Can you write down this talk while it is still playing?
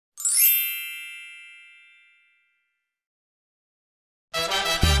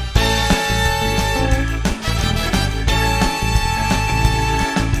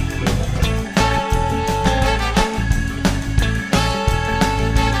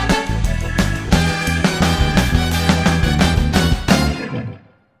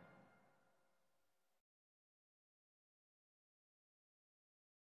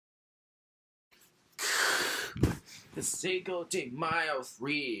Cinco de Mayo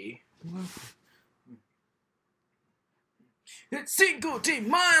 3. It's Cinco de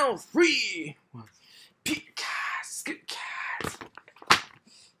Mayo 3. Pete cats, good cats.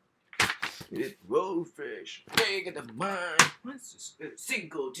 It's roadfish, big in the mind. What's this? It's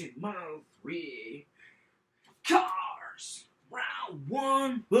Cinco de Mayo 3. Cars, round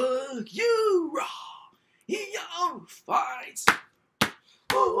one, but you raw. Yo, fights.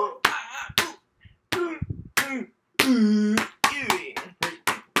 Oh,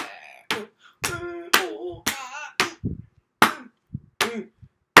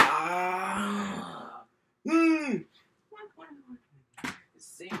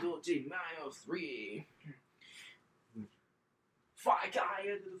 Cinco de Mayo 3. Fight guy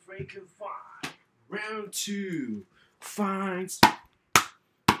into the Franken fight. Round 2. Fights.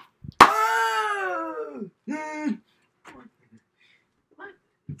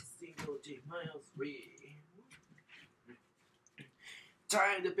 Cinco de Mayo 3.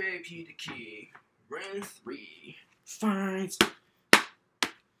 Time to baby the key. Round 3. Fights.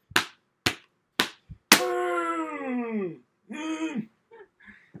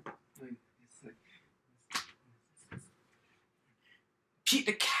 Keep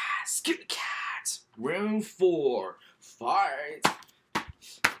the cats, skip the cats. Round 4. Fight.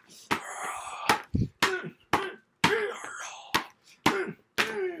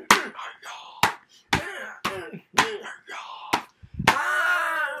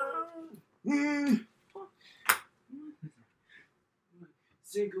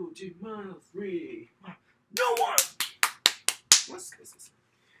 Cinco de Mayo 3. No one. What's this?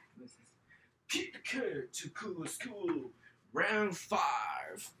 Keep the cat to cool school. Round 5.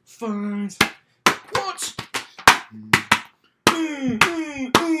 Fight. What?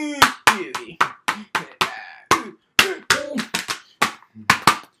 Beauty.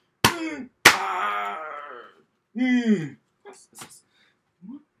 What's this?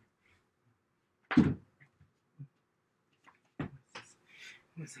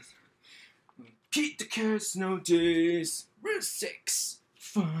 What's this? Keep the cats nowadays. Round 6.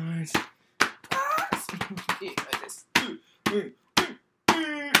 Fight.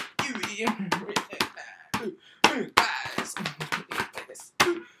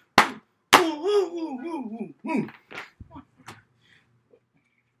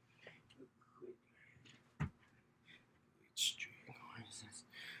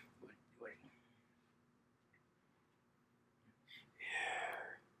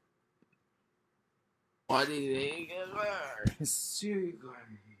 What do you think of her?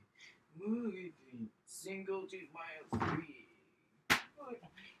 Cinco de Mayo 3.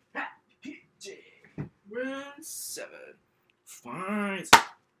 Happy day. Round 7. Fight.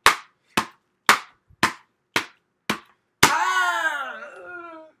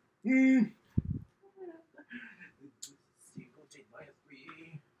 Cinco de Mayo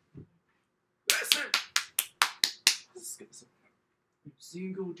 3. Listen.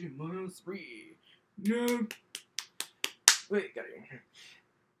 Cinco de Mayo 3. No. Wait, got it.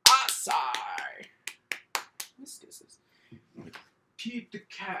 Asai. Let's get this. Keep the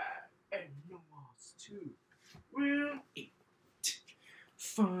cat and no mouse too. Round 8.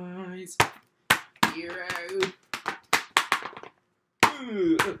 Fight. Hero.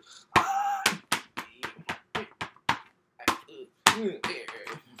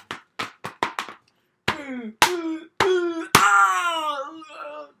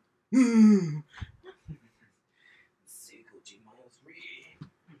 Cinco de Mayo 3.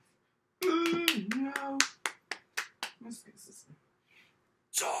 No. Let's get this.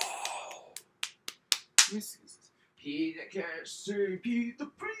 Let's get this. Pete the cat, say Pete the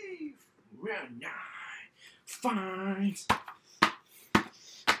brief. Round 9. Fight.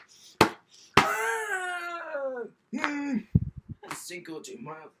 Cinco de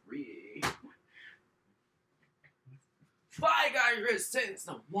Mayo 3. Fight guy resents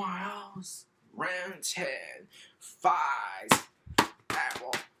the wilds. Round 10. Fight.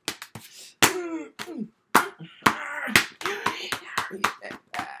 Apple. Apple.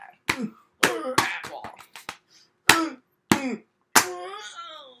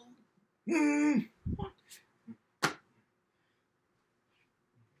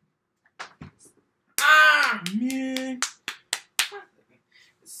 Man.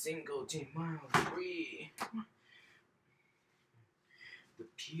 Cinco de Mayo 3. The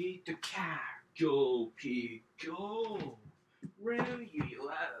Pete the cat. Go, Pete, go. Round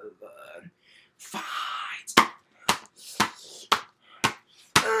 11. Fight.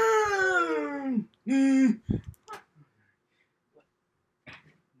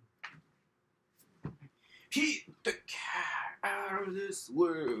 Pete the cat out of this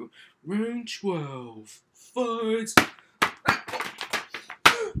world. Round 12. fight.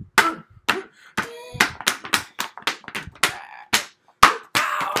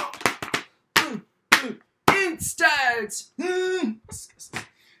 Instead,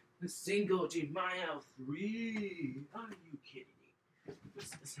 the Cinco de Mayo 3. Are you kidding me?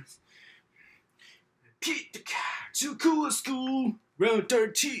 Pete the cat to cool school. Round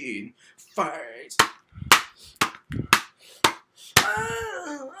 13. Fight.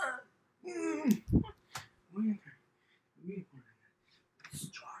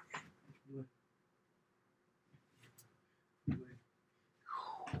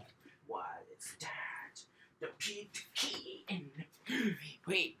 What is that? The Pete the key in the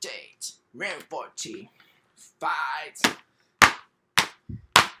wait date. Round 14. Fight.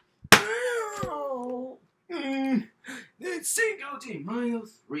 It's Cinco de Mayo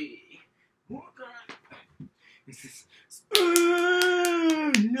 3. What is this?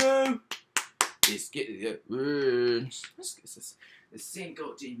 No. Let's get the words. It's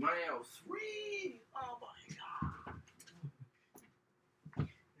Cinco de Mayo 3. Oh my god.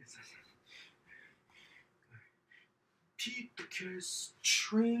 Pete the Curse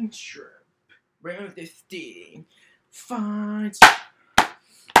Train Trip. Round 15. Fight.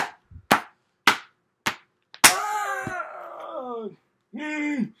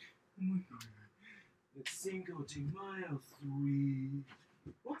 It's Cinco de Mayo 3.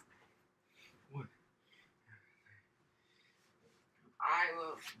 What? I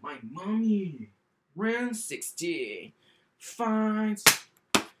love my mommy. Round 16. Fight.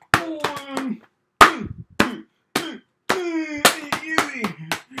 1, 2, 3, 2,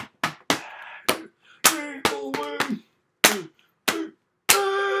 3,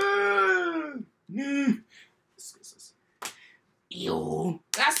 Yo,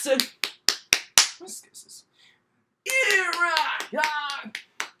 that's it. Let's get this.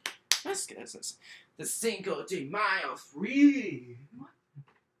 Let's get this. The Cinco de Mayo 3.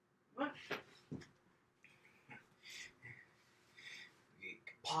 What?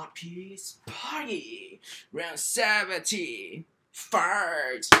 Poppy's party. Round 17.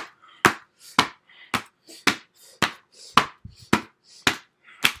 Fart.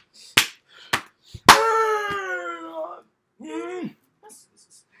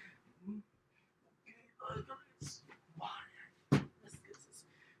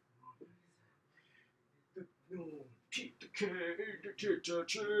 Keep the cake,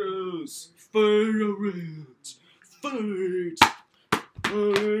 choose. Fire around. Fight.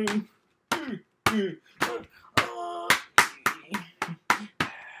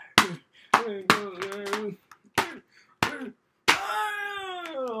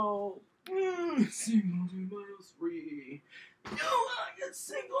 Single to miles 3. No, I get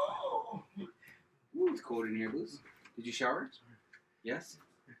single. Ooh, it's cold in here, Boots. Did you shower? Yes.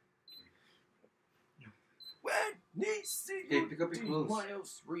 When they single Hey, pick up your clothes.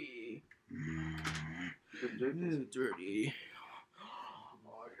 miles 3. Dirty. Dirty.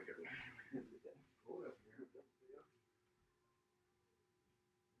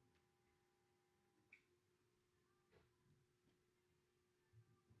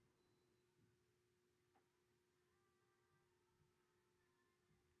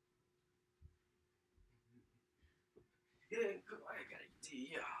 Yeah, I got an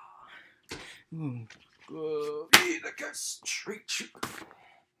idea. Go eat like a street chick.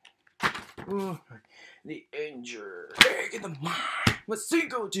 The injured. Egg in the mind. Let's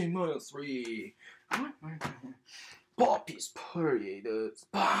Cinco de Mayo 3. Poppy's party. The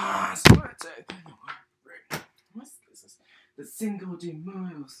boss. What's this? The Cinco de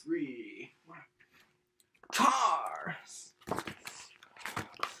Mayo 3. Cars.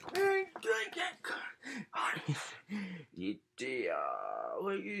 Idea.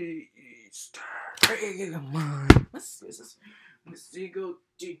 What's this? The Cinco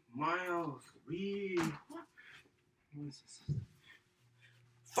de Mayo 3. What is this?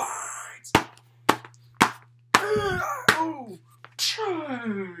 Fight! Oh!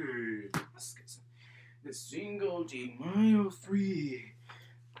 What's this? The Cinco de Mayo 3.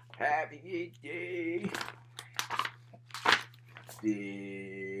 Happy day.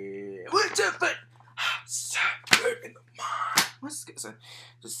 What's up? In the mind. Let's get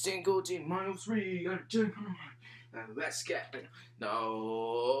the Cinco de Mayo 3. Let's get it.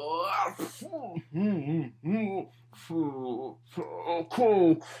 No.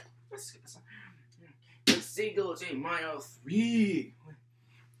 Cool. Let's get the Cinco de Mayo 3.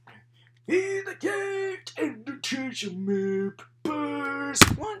 In the gate and the teacher map.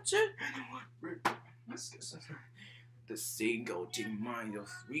 Burst. 1, 2, 1. Let's get the Cinco de Mayo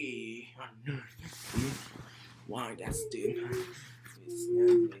 3. Why that's still it's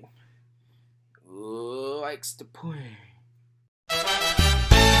nothing. likes to play.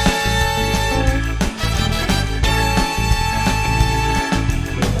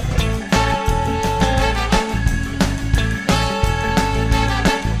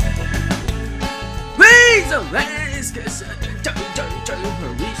 Please, let's get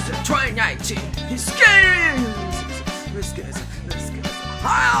try 19.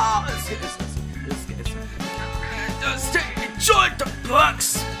 Let's enjoy the box.